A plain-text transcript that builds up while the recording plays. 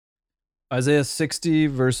Isaiah 60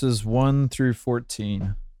 verses 1 through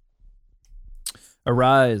 14.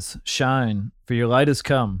 Arise, shine, for your light is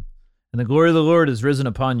come, and the glory of the Lord is risen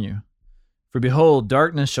upon you. For behold,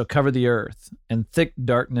 darkness shall cover the earth, and thick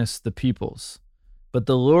darkness the peoples. But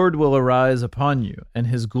the Lord will arise upon you, and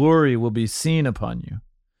his glory will be seen upon you.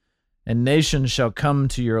 And nations shall come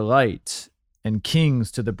to your light, and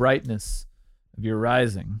kings to the brightness of your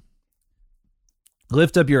rising.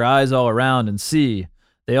 Lift up your eyes all around and see.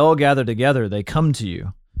 They all gather together, they come to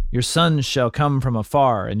you. Your sons shall come from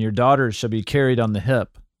afar, and your daughters shall be carried on the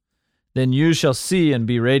hip. Then you shall see and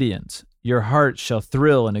be radiant. Your heart shall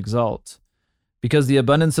thrill and exult. Because the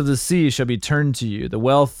abundance of the sea shall be turned to you, the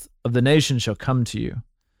wealth of the nations shall come to you.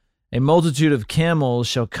 A multitude of camels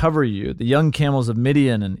shall cover you, the young camels of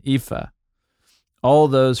Midian and Ephah. All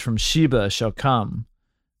those from Sheba shall come.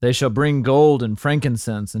 They shall bring gold and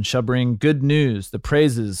frankincense, and shall bring good news, the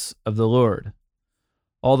praises of the Lord.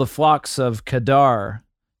 All the flocks of Kedar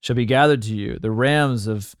shall be gathered to you. The rams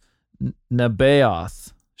of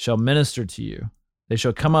Nebaioth shall minister to you. They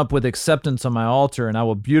shall come up with acceptance on my altar, and I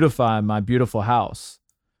will beautify my beautiful house.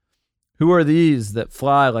 Who are these that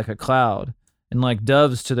fly like a cloud, and like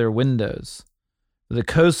doves to their windows? The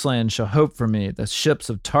coastland shall hope for me, the ships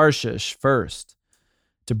of Tarshish first,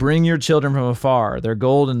 to bring your children from afar,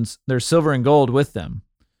 their silver and gold with them.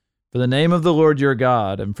 For the name of the Lord your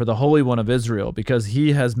God, and for the Holy One of Israel, because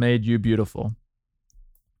he has made you beautiful.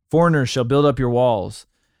 Foreigners shall build up your walls,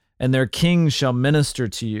 and their kings shall minister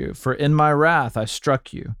to you. For in my wrath I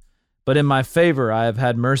struck you, but in my favor I have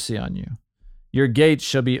had mercy on you. Your gates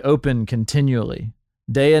shall be open continually.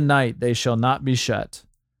 Day and night they shall not be shut,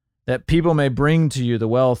 that people may bring to you the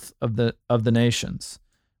wealth of the nations,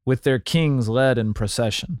 with their kings led in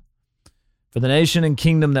procession. For the nation and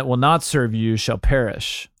kingdom that will not serve you shall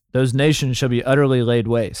perish. Those nations shall be utterly laid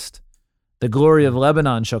waste. The glory of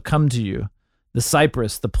Lebanon shall come to you, the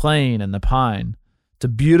cypress, the plane, and the pine, to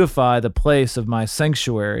beautify the place of my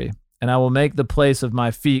sanctuary, and I will make the place of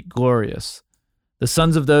my feet glorious. The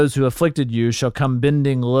sons of those who afflicted you shall come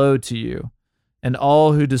bending low to you, and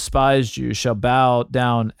all who despised you shall bow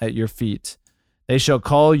down at your feet. They shall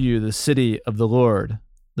call you the city of the Lord,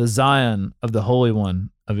 the Zion of the Holy One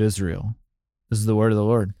of Israel. This is the word of the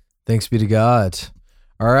Lord. Thanks be to God.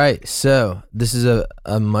 All right, so this is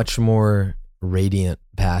a much more radiant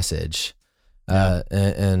passage.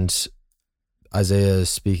 And Isaiah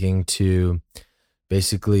is speaking to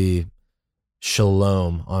basically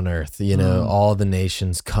shalom on earth, all the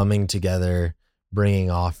nations coming together,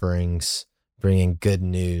 bringing offerings, bringing good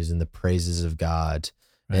news and the praises of God,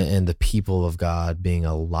 right, and the people of God being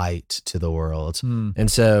a light to the world.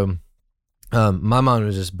 And so my mind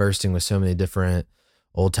was just bursting with so many different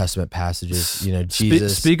Old Testament passages,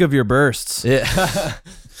 Jesus. Speak of your bursts. Yeah,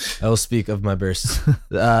 I will speak of my bursts.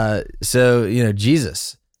 So,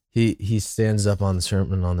 Jesus, he stands up on the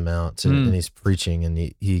Sermon on the Mount and he's preaching and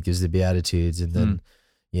he gives the Beatitudes. And then,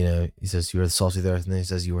 he says, you are the salt of the earth. And then he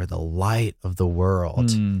says, you are the light of the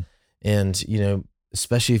world. And,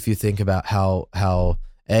 especially if you think about how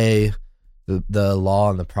the law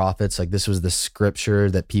and the prophets, like this was the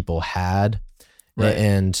scripture that people had. Right.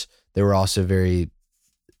 And they were also very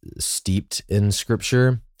steeped in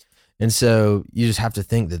scripture. And so you just have to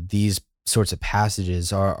think that these sorts of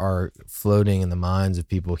passages are floating in the minds of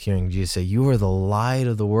people hearing Jesus say, you are the light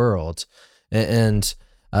of the world. And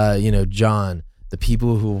John, the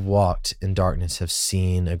people who walked in darkness have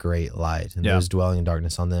seen a great light, and those dwelling in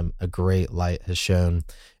darkness, on them a great light has shone.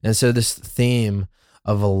 And so this theme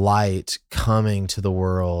of a light coming to the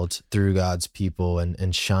world through God's people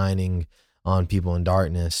and shining on people in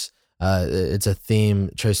darkness, it's a theme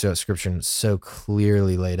traced throughout Scripture, and it's so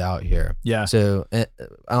clearly laid out here. Yeah. So I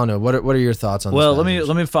don't know. What are your thoughts on this? Well,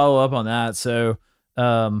 let me follow up on that. So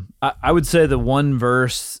I would say the one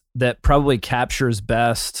verse that probably captures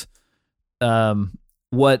best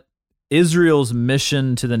what Israel's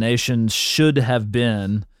mission to the nations should have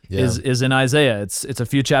been is in Isaiah. It's a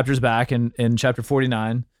few chapters back in chapter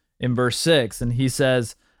 49 in verse 6, and he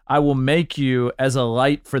says, I will make you as a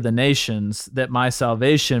light for the nations, that my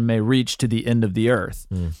salvation may reach to the end of the earth.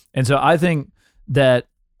 And so I think that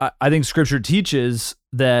Scripture teaches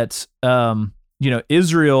that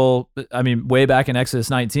Israel, way back in Exodus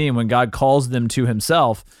 19, when God calls them to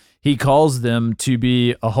himself, he calls them to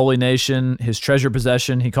be a holy nation, his treasure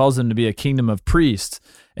possession. He calls them to be a kingdom of priests.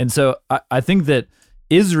 And so I think that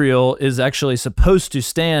Israel is actually supposed to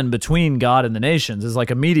stand between God and the nations as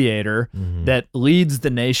like a mediator that leads the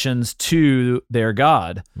nations to their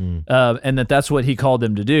God. And that's what he called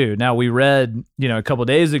them to do. Now we read, a couple of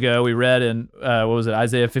days ago, we read in,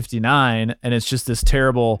 Isaiah 59, and it's just this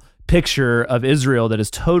terrible picture of Israel that has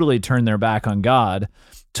totally turned their back on God,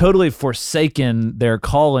 totally forsaken their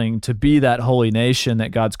calling to be that holy nation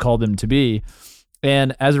that God's called them to be.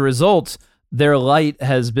 And as a result, their light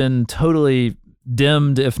has been totally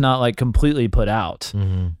dimmed, if not like completely put out.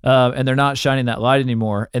 And they're not shining that light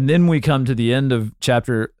anymore. And then we come to the end of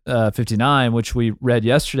chapter 59, which we read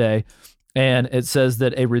yesterday, and it says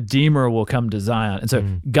that a redeemer will come to Zion. And so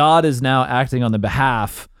God is now acting on the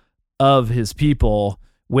behalf of his people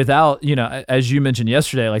without, as you mentioned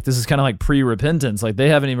yesterday, like this is kind of like pre-repentance. Like they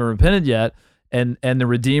haven't even repented yet. And the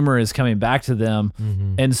Redeemer is coming back to them.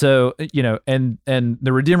 And so, and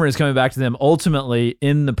the Redeemer is coming back to them ultimately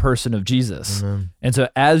in the person of Jesus. And so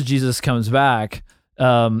as Jesus comes back,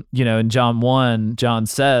 in John 1, John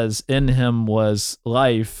says, in him was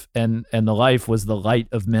life, and the life was the light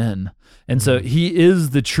of men. And so he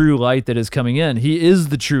is the true light that is coming in. He is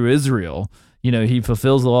the true Israel. He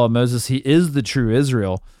fulfills the law of Moses. He is the true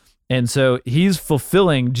Israel. And so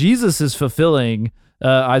Jesus is fulfilling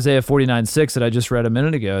Isaiah 49:6 that I just read a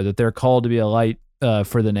minute ago, that they're called to be a light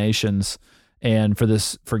for the nations and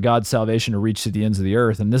for God's salvation to reach to the ends of the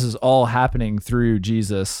earth. And this is all happening through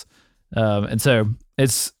Jesus. And so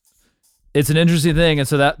it's an interesting thing. And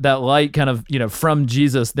so that light kind of, from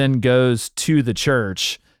Jesus then goes to the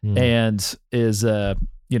church and is,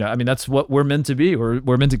 that's what we're meant to be.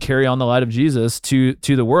 We're meant to carry on the light of Jesus to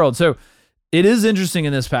the world. So it is interesting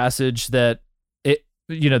in this passage that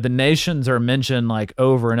the nations are mentioned like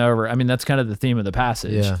over and over. I mean, that's kind of the theme of the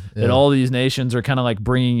passage, that all these nations are kind of like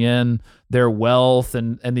bringing in their wealth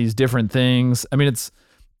and these different things. I mean,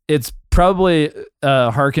 it's probably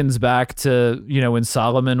harkens back to, when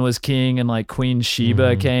Solomon was king and like Queen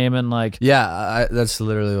Sheba came and like, that's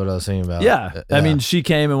literally what I was thinking about. Yeah. I mean, she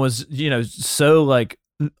came and was, so like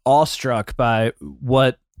awestruck by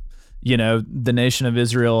what, the nation of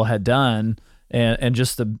Israel had done. And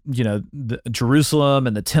just the Jerusalem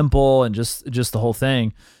and the temple and just the whole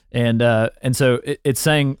thing. And so it's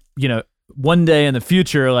saying, one day in the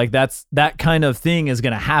future, like that kind of thing is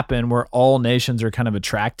going to happen where all nations are kind of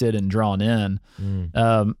attracted and drawn in.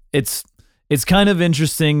 It's kind of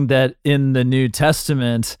interesting that in the New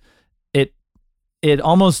Testament, it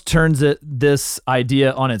almost turns this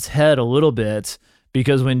idea on its head a little bit,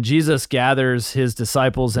 because when Jesus gathers his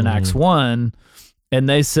disciples in Acts 1, and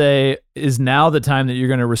they say, is now the time that you're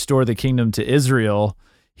going to restore the kingdom to Israel?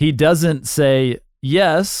 He doesn't say,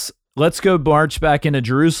 yes, let's go march back into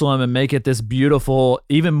Jerusalem and make it this beautiful,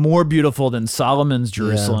 even more beautiful than Solomon's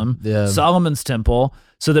Jerusalem, Solomon's temple,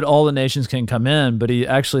 so that all the nations can come in. But he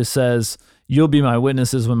actually says, you'll be my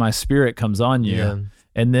witnesses when my spirit comes on you.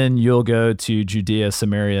 And then you'll go to Judea,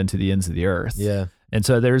 Samaria, and to the ends of the earth. And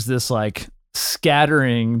so there's this like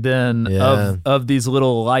scattering then of these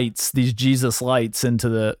little lights, these Jesus lights to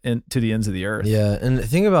the ends of the earth. And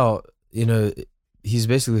think about, he's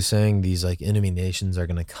basically saying these like enemy nations are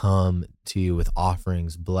going to come to you with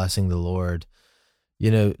offerings, blessing the Lord.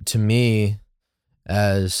 To me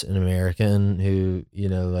as an American who,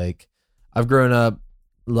 like I've grown up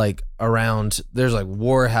like around, there's like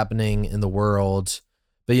war happening in the world.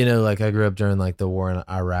 But, like I grew up during like the war in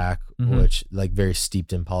Iraq, which like very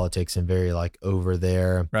steeped in politics and very like over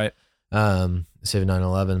there. Right. Save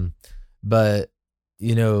 9/11. But,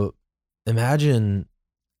 imagine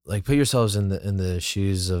like put yourselves in the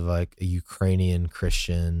shoes of like a Ukrainian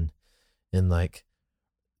Christian, and like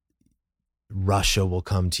Russia will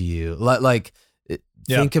come to you.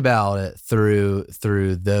 Think about it through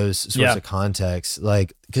those sorts of contexts.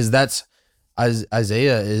 Like, because that's, as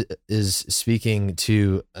Isaiah is speaking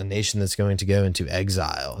to a nation that's going to go into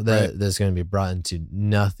exile, that's going to be brought into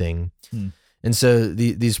nothing. And so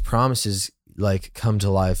these promises like come to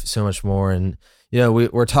life so much more. And,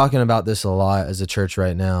 we're talking about this a lot as a church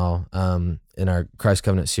right now in our Christ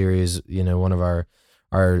Covenant series. One of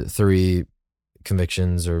our 3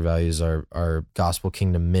 convictions or values are our gospel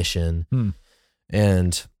kingdom mission.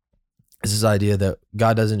 And it's this idea that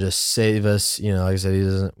God doesn't just save us, like I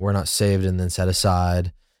said, we're not saved and then set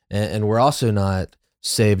aside. And we're also not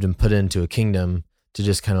saved and put into a kingdom to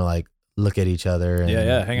just kind of like look at each other and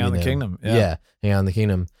hang out in the kingdom. Hang out in the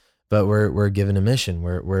kingdom. But we're given a mission.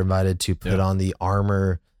 We're invited to put on the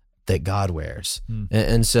armor that God wears.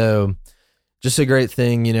 And so just a great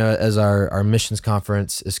thing, as our missions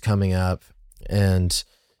conference is coming up, and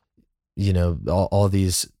all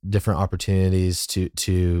these different opportunities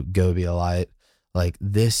to go be a light. Like,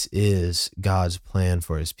 this is God's plan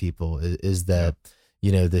for his people, is that,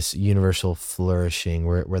 this universal flourishing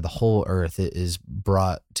where the whole earth is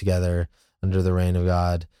brought together under the reign of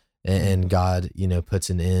God, and God,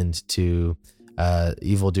 puts an end to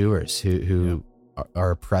evildoers who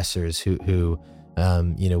are oppressors, who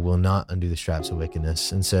will not undo the straps of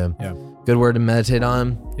wickedness. And so Yeah. good word to meditate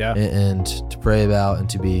on Yeah. and to pray about and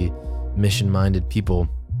to be mission-minded people.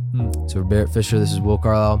 So for Barrett Fisher, this is Will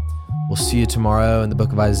Carlisle. We'll see you tomorrow in the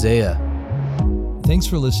book of Isaiah. Thanks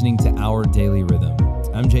for listening to Our Daily Rhythm.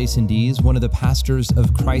 I'm Jason Dees, one of the pastors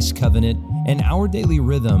of Christ Covenant, and Our Daily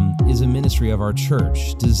Rhythm is a ministry of our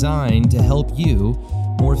church designed to help you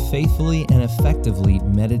more faithfully and effectively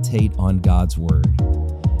meditate on God's Word.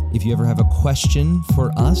 If you ever have a question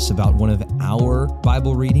for us about one of our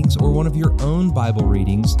Bible readings or one of your own Bible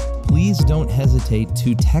readings, please don't hesitate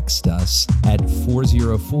to text us at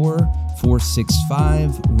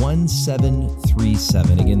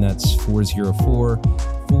 404-465-1737. Again, that's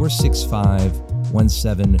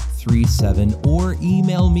 404-465-1737. Or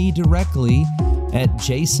email me directly at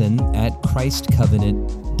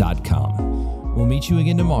jason@christcovenant.com. We'll meet you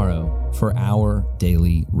again tomorrow for Our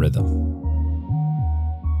Daily Rhythm.